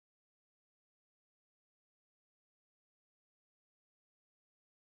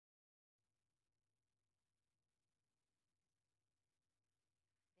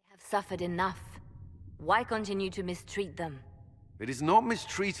suffered enough. Why continue to mistreat them? It is not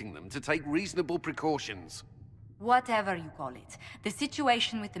mistreating them to take reasonable precautions. Whatever you call it, the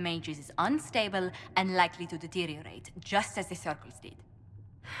situation with the mages is unstable and likely to deteriorate, just as the circles did.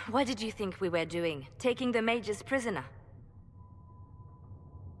 What did you think we were doing? Taking the mages prisoner?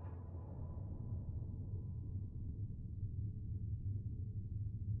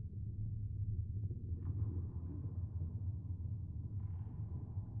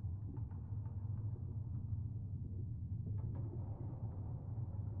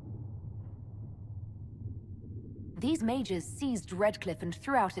 These mages seized Redcliffe and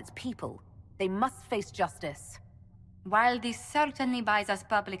threw out its people. They must face justice. While this certainly buys us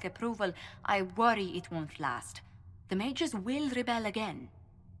public approval, I worry it won't last. The mages will rebel again.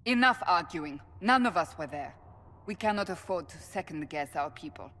 Enough arguing. None of us were there. We cannot afford to second-guess our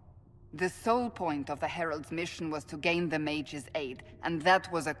people. The sole point of the Herald's mission was to gain the mages' aid, and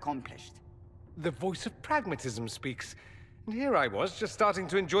that was accomplished. The voice of pragmatism speaks. And here I was, just starting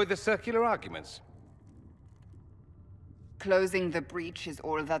to enjoy the circular arguments. Closing the breach is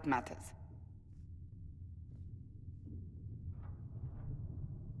all that matters.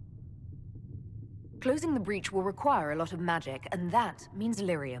 Closing the breach will require a lot of magic, and that means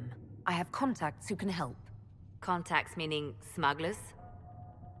lyrium. I have contacts who can help. Contacts meaning smugglers?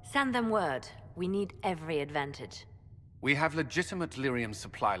 Send them word. We need every advantage. We have legitimate lyrium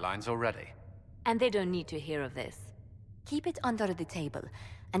supply lines already. And they don't need to hear of this. Keep it under the table,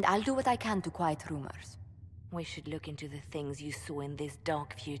 and I'll do what I can to quiet rumors. We should look into the things you saw in this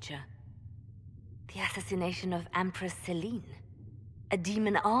dark future. The assassination of Empress Celine. A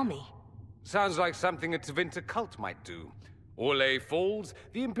demon army. Sounds like something a Tevinter cult might do. Orlais falls,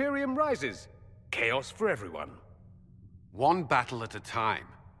 the Imperium rises. Chaos for everyone. One battle at a time.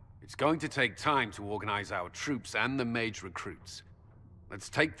 It's going to take time to organize our troops and the mage recruits. Let's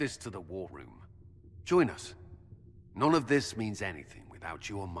take this to the war room. Join us. None of this means anything without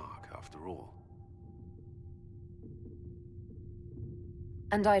your mark, after all.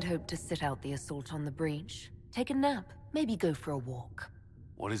 And I'd hoped to sit out the assault on the breach. Take a nap, maybe go for a walk.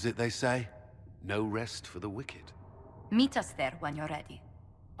 What is it they say? No rest for the wicked. Meet us there when you're ready.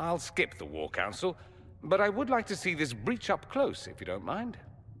 I'll skip the War Council, but I would like to see this breach up close, if you don't mind.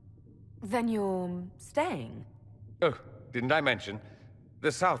 Then you're staying? Oh, didn't I mention?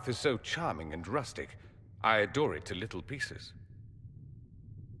 The South is so charming and rustic. I adore it to little pieces.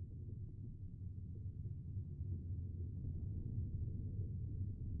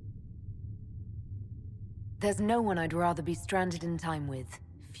 There's no one I'd rather be stranded in time with,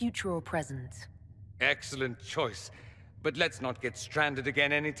 future or present. Excellent choice. But let's not get stranded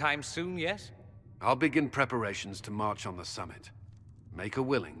again anytime soon, yes? I'll begin preparations to march on the summit. Make her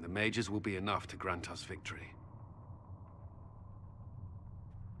willing, the mages will be enough to grant us victory.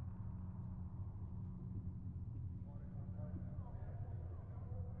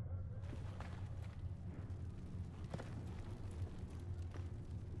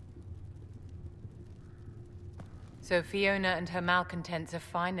 So Fiona and her malcontents are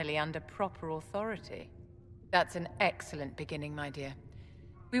finally under proper authority. That's an excellent beginning, my dear.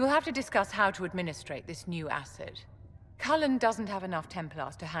 We will have to discuss how to administrate this new asset. Cullen doesn't have enough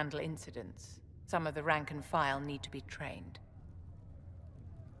Templars to handle incidents. Some of the rank and file need to be trained.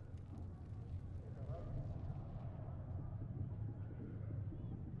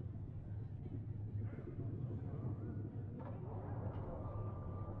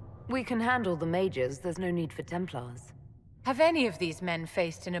 We can handle the mages, there's no need for Templars. Have any of these men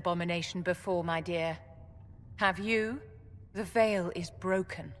faced an abomination before, my dear? Have you? The veil is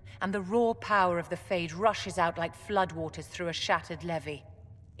broken, and the raw power of the Fade rushes out like floodwaters through a shattered levee.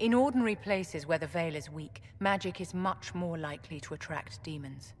 In ordinary places where the veil is weak, magic is much more likely to attract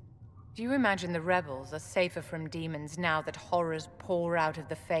demons. Do you imagine the rebels are safer from demons now that horrors pour out of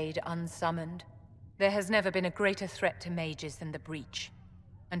the Fade unsummoned? There has never been a greater threat to mages than the Breach.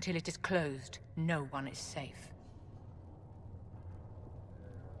 Until it is closed, no one is safe.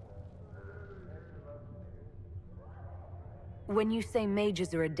 When you say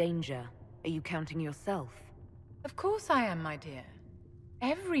mages are a danger, are you counting yourself? Of course I am, my dear.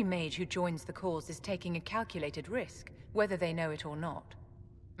 Every mage who joins the cause is taking a calculated risk, whether they know it or not.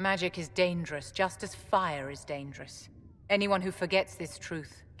 Magic is dangerous, just as fire is dangerous. Anyone who forgets this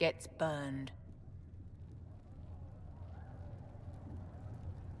truth gets burned.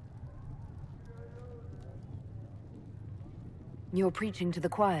 You're preaching to the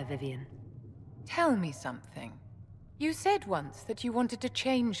choir, Vivian. Tell me something. You said once that you wanted to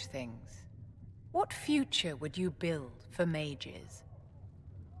change things. What future would you build for mages?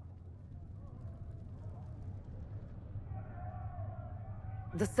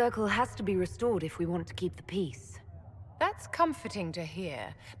 The circle has to be restored if we want to keep the peace. That's comforting to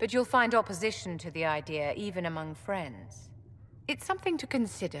hear, but you'll find opposition to the idea even among friends. It's something to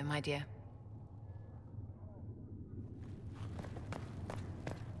consider, my dear.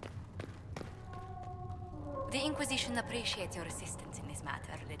 The Inquisition appreciates your assistance in this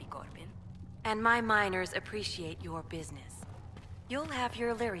matter, Lady Corbin. And my miners appreciate your business. You'll have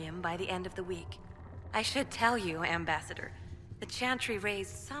your Illyrium by the end of the week. I should tell you, Ambassador, the Chantry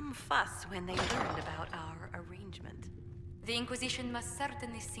raised some fuss when they learned about our arrangement. The Inquisition must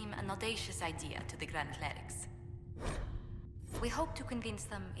certainly seem an audacious idea to the Grand Clerics. We hope to convince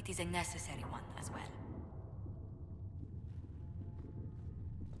them it is a necessary one as well.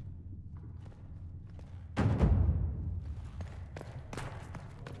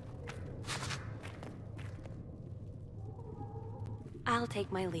 I'll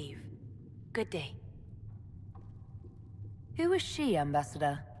take my leave. Good day. Who is she,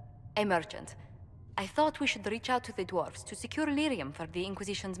 Ambassador? A merchant. I thought we should reach out to the dwarves to secure lyrium for the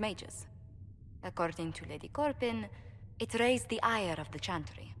Inquisition's mages. According to Lady Corbin, it raised the ire of the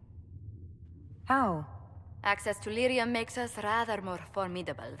Chantry. How? Access to lyrium makes us rather more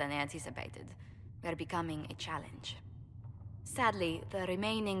formidable than anticipated. We're becoming a challenge. Sadly, the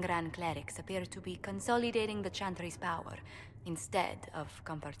remaining Grand Clerics appear to be consolidating the Chantry's power, instead of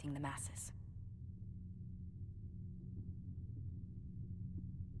comforting the masses.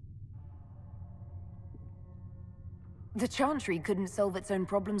 The Chantry couldn't solve its own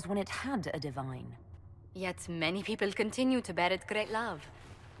problems when it had a divine. Yet many people continue to bear it great love.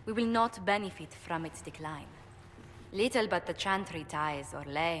 We will not benefit from its decline. Little but the Chantry ties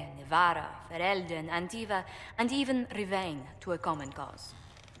Orlais, Nevarra, Ferelden, Antiva, and even Rivain to a common cause.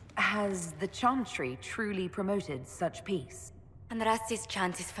 Has the Chantry truly promoted such peace? Andraste's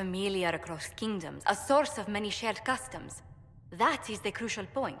chant is familiar across kingdoms, a source of many shared customs. That is the crucial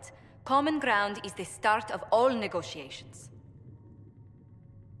point. Common ground is the start of all negotiations.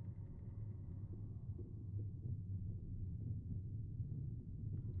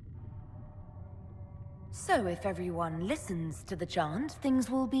 So if everyone listens to the chant, things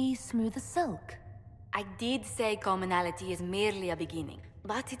will be smooth as silk. I did say commonality is merely a beginning,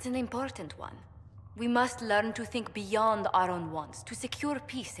 but it's an important one. We must learn to think beyond our own wants, to secure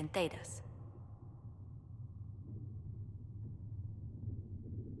peace in Thedas.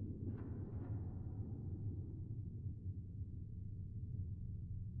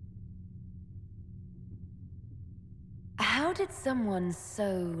 How did someone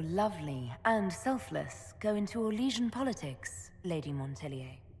so lovely and selfless go into Orlesian politics, Lady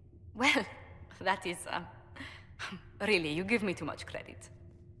Montelier? Well, that is, really, you give me too much credit.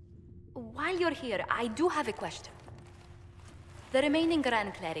 While you're here, I do have a question. The remaining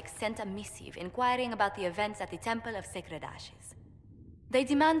Grand Clerics sent a missive inquiring about the events at the Temple of Sacred Ashes. They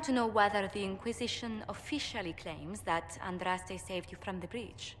demand to know whether the Inquisition officially claims that Andraste saved you from the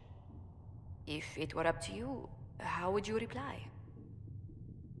breach. If it were up to you, how would you reply?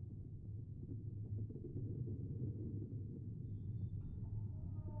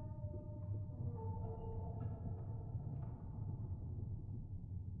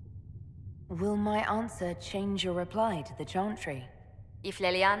 Will my answer change your reply to the Chantry? If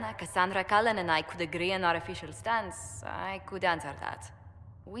Leliana, Cassandra Cullen, and I could agree on our official stance, I could answer that.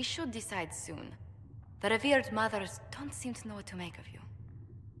 We should decide soon. The revered mothers don't seem to know what to make of you.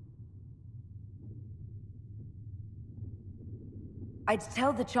 I'd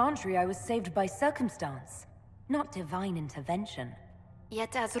tell the Chantry I was saved by circumstance, not divine intervention.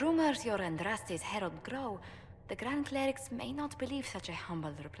 Yet as rumors your Andraste's herald grow, the Grand Clerics may not believe such a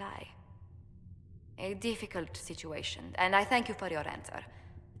humble reply. A difficult situation, and I thank you for your answer.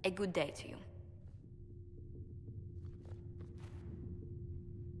 A good day to you.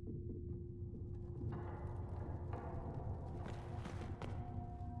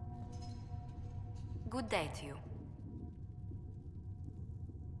 Good day to you.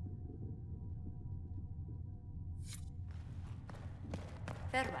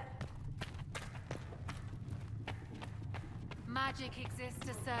 Farewell. Magic exists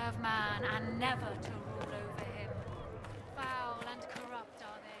to serve man and never to rule over him. Foul and corrupt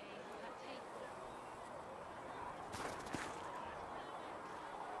are they that take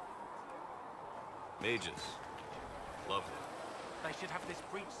Mages. Lovely. They should have this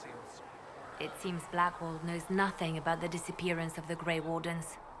breach sealed. It seems Blackwall knows nothing about the disappearance of the Grey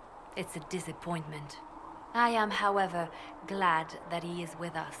Wardens. It's a disappointment. I am, however, glad that he is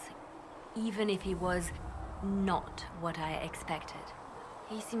with us, even if he was not what I expected.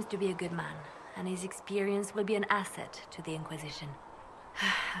 He seems to be a good man, and his experience will be an asset to the Inquisition.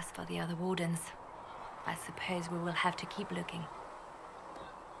 As for the other Wardens, I suppose we will have to keep looking.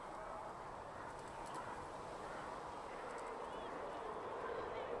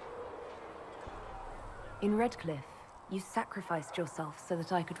 In Redcliffe, you sacrificed yourself so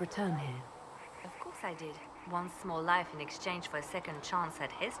that I could return here. Of course I did. One small life in exchange for a second chance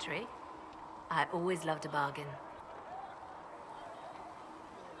at history. I always loved a bargain.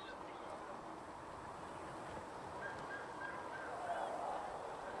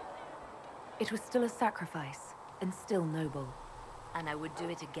 It was still a sacrifice, and still noble. And I would do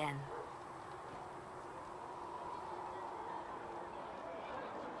it again.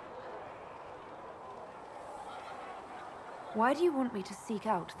 Why do you want me to seek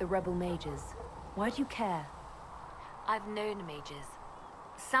out the rebel mages? Why do you care? I've known mages.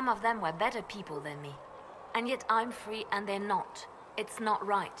 Some of them were better people than me. And yet I'm free and they're not. It's not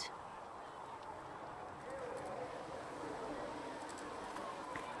right.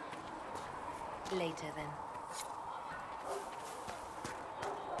 Later then.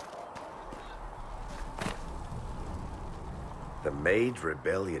 The Mage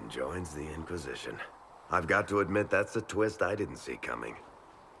Rebellion joins the Inquisition. I've got to admit that's a twist I didn't see coming.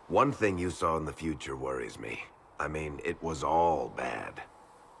 One thing you saw in the future worries me. I mean, it was all bad.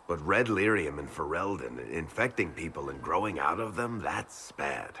 But red lyrium and Ferelden, infecting people and growing out of them, that's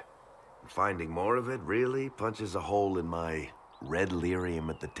bad. Finding more of it really punches a hole in my red lyrium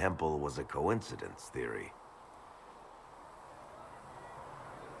at the temple was a coincidence theory.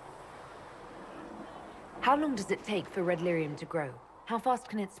 How long does it take for red lyrium to grow? How fast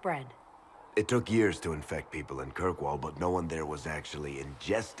can it spread? It took years to infect people in Kirkwall, but no one there was actually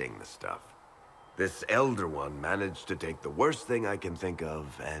ingesting the stuff. This Elder One managed to take the worst thing I can think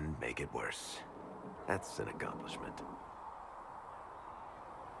of and make it worse. That's an accomplishment.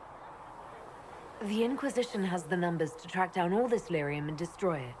 The Inquisition has the numbers to track down all this lyrium and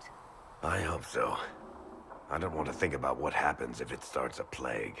destroy it. I hope so. I don't want to think about what happens if it starts a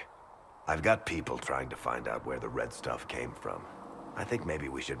plague. I've got people trying to find out where the red stuff came from. I think maybe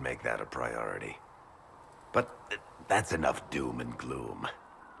we should make that a priority. But that's enough doom and gloom.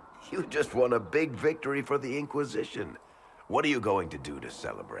 You just won a big victory for the Inquisition. What are you going to do to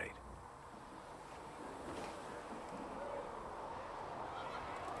celebrate?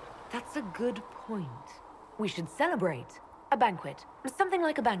 That's a good point. We should celebrate. A banquet. Something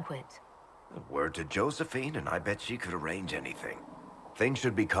like a banquet. Word to Josephine, and I bet she could arrange anything. Things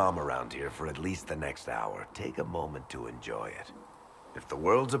should be calm around here for at least the next hour. Take a moment to enjoy it. If the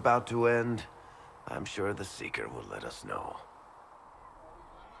world's about to end, I'm sure the Seeker will let us know.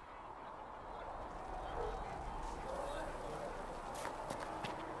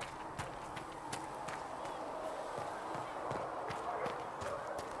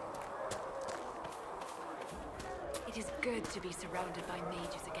 It is good to be surrounded by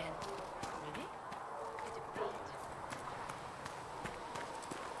mages again. Really? It's a beat.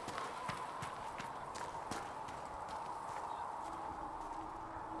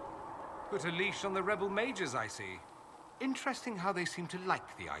 Put a leash on the rebel mages, I see. Interesting how they seem to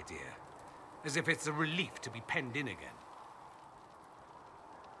like the idea. As if it's a relief to be penned in again.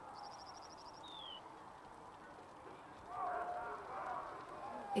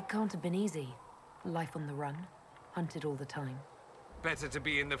 It can't have been easy. Life on the run. Hunted all the time. Better to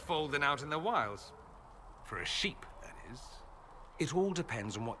be in the fold than out in the wilds. For a sheep, that is. It all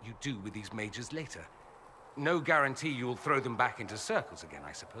depends on what you do with these mages later. No guarantee you'll throw them back into circles again,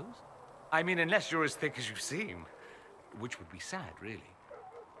 I suppose. I mean, unless you're as thick as you seem. Which would be sad, really.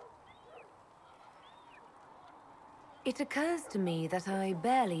 It occurs to me that I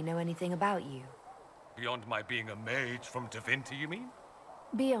barely know anything about you. Beyond my being a mage from Tevinter, you mean?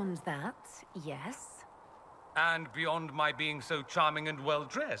 Beyond that, yes. And beyond my being so charming and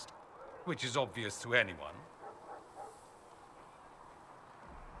well-dressed, which is obvious to anyone.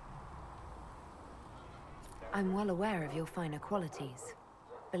 I'm well aware of your finer qualities.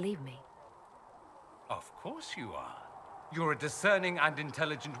 Believe me. Of course you are. You're a discerning and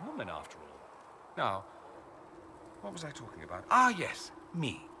intelligent woman, after all. Now, what was I talking about? Ah, yes,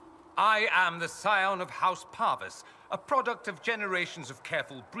 me. I am the scion of House Parvis, a product of generations of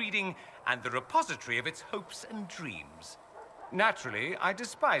careful breeding and the repository of its hopes and dreams. Naturally, I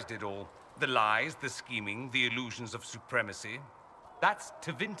despised it all. The lies, the scheming, the illusions of supremacy. That's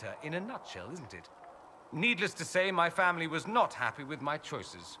Tevinter in a nutshell, isn't it? Needless to say, my family was not happy with my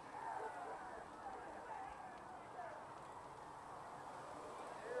choices.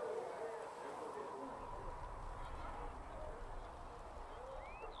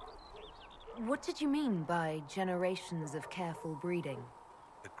 What did you mean by generations of careful breeding?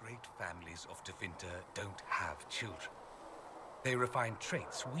 The great families of Tevinter don't have children. They refine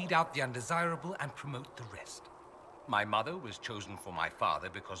traits, weed out the undesirable, and promote the rest. My mother was chosen for my father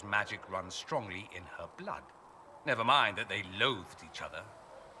because magic runs strongly in her blood. Never mind that they loathed each other.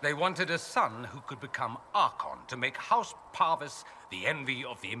 They wanted a son who could become Archon to make House Parvis the envy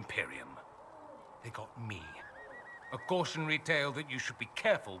of the Imperium. They got me. A cautionary tale that you should be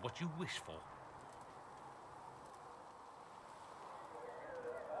careful what you wish for.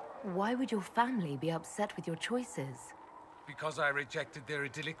 Why would your family be upset with your choices? Because I rejected their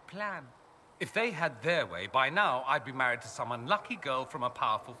idyllic plan. If they had their way, by now I'd be married to some unlucky girl from a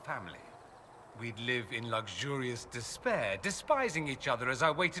powerful family. We'd live in luxurious despair, despising each other as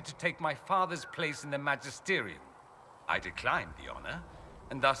I waited to take my father's place in the magisterium. I declined the honor,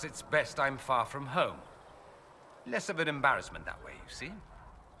 and thus it's best I'm far from home. Less of an embarrassment that way, you see?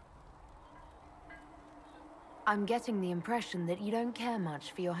 I'm getting the impression that you don't care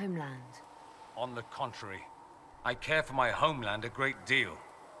much for your homeland. On the contrary, I care for my homeland a great deal.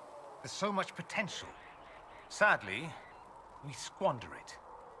 There's so much potential. Sadly, we squander it.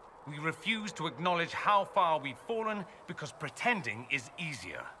 We refuse to acknowledge how far we've fallen because pretending is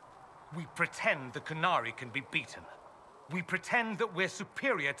easier. We pretend the Qunari can be beaten. We pretend that we're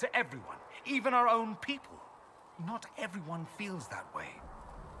superior to everyone, even our own people. Not everyone feels that way.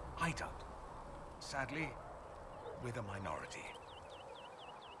 I don't. Sadly, we're the minority.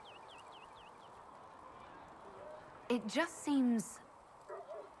 It just seems...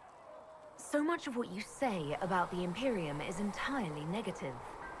 so much of what you say about the Imperium is entirely negative.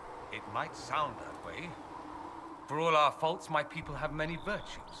 It might sound that way. For all our faults, my people have many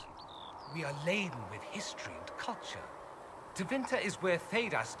virtues. We are laden with history and culture. Tevinter is where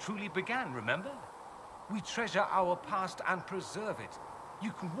Thedas truly began, remember? We treasure our past and preserve it.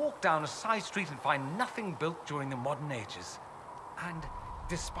 You can walk down a side street and find nothing built during the modern ages. And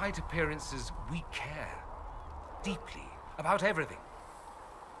despite appearances, we care. Deeply. About everything.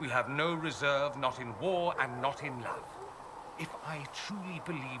 We have no reserve, not in war and not in love. If I truly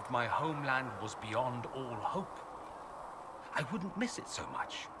believed my homeland was beyond all hope, I wouldn't miss it so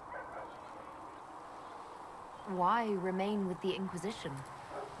much. Why remain with the Inquisition?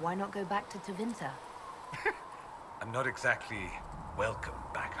 Why not go back to Tevinter? I'm not exactly welcome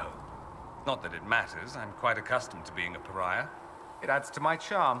back home. Not that it matters, I'm quite accustomed to being a pariah. It adds to my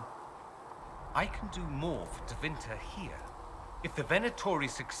charm. I can do more for Tevinter here. If the Venatori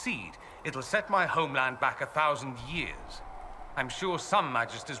succeed, it'll set my homeland back 1,000 years. I'm sure some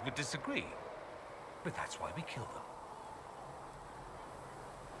magisters would disagree, but that's why we kill them.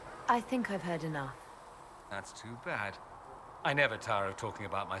 I think I've heard enough. That's too bad. I never tire of talking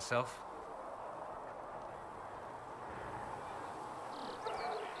about myself.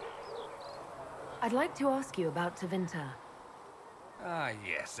 I'd like to ask you about Tevinter. Ah,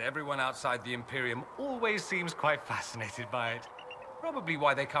 yes. Everyone outside the Imperium always seems quite fascinated by it. Probably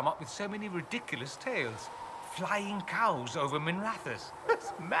why they come up with so many ridiculous tales. Flying cows over Minrathous.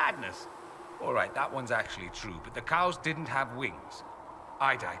 That's madness. All right, that one's actually true, but the cows didn't have wings.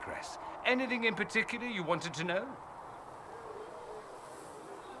 I digress. Anything in particular you wanted to know?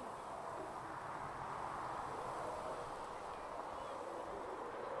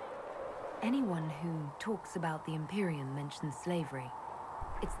 Anyone who talks about the Imperium mentions slavery.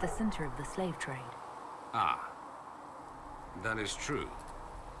 It's the center of the slave trade. Ah. That is true.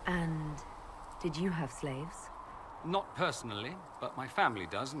 And did you have slaves? Not personally, but my family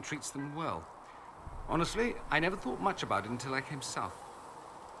does and treats them well. Honestly, I never thought much about it until I came south.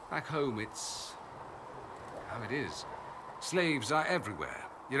 Back home, it's how it is. Slaves are everywhere.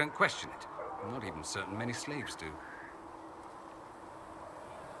 You don't question it. I'm not even certain many slaves do.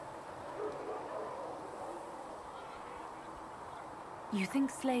 You think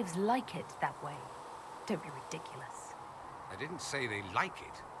slaves like it that way? Don't be ridiculous. I didn't say they like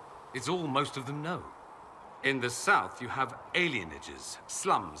it. It's all most of them know. In the south, you have alienages,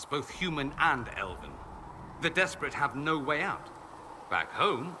 slums, both human and elven. The desperate have no way out. Back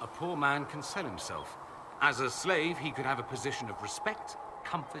home, a poor man can sell himself. As a slave, he could have a position of respect,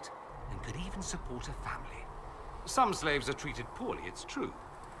 comfort, and could even support a family. Some slaves are treated poorly, it's true.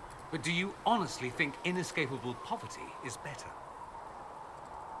 But do you honestly think inescapable poverty is better?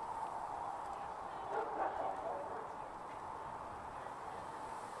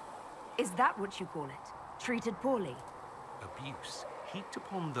 Is that what you call it? Treated poorly? Abuse heaped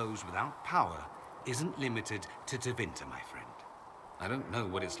upon those without power isn't limited to Tevinter, my friend. I don't know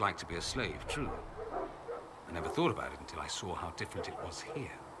what it's like to be a slave, true. I never thought about it until I saw how different it was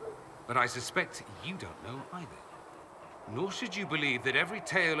here. But I suspect you don't know either. Nor should you believe that every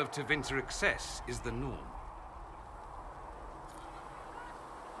tale of Tevinter excess is the norm.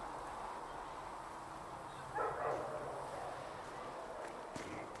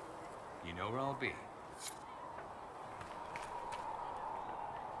 You know where I'll be.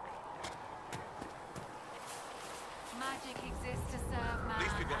 Magic exists to serve man. At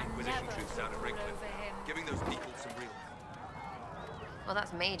least we've got ghosts out at Redcliffe, giving those people some real help. Well,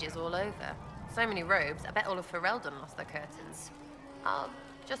 that's mages all over. So many robes, I bet all of Ferelden lost their curtains. I'll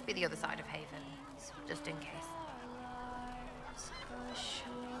just be the other side of Haven, just in case.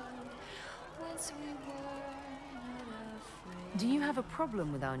 Do you have a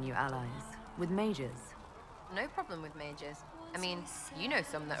problem with our new allies? With mages? No problem with mages. I mean, you know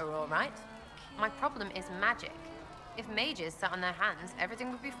some that are all right. My problem is magic. If mages sat on their hands,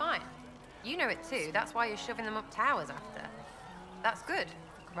 everything would be fine. You know it too, that's why you're shoving them up towers after. That's good,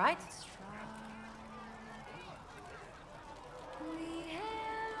 right?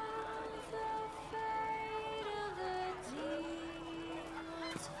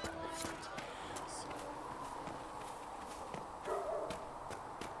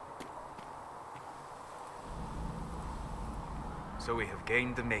 So we have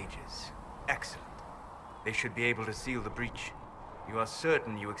gained the mages. Excellent. They should be able to seal the breach. You are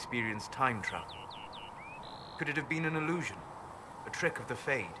certain you experienced time travel? Could it have been an illusion? A trick of the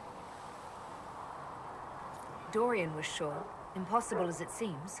Fade? Dorian was sure. Impossible as it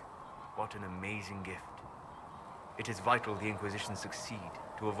seems. What an amazing gift. It is vital the Inquisition succeed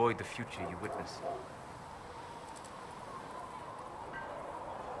to avoid the future you witness.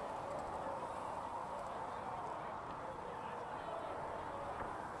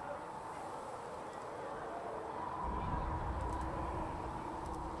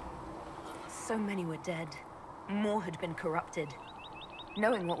 So many were dead. More had been corrupted.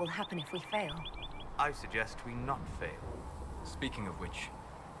 Knowing what will happen if we fail. I suggest we not fail. Speaking of which,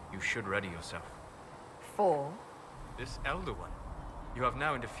 you should ready yourself. For? This Elder One. You have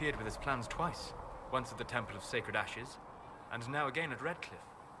now interfered with his plans twice. Once at the Temple of Sacred Ashes, and now again at Redcliffe.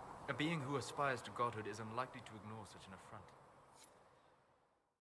 A being who aspires to godhood is unlikely to ignore such an affront.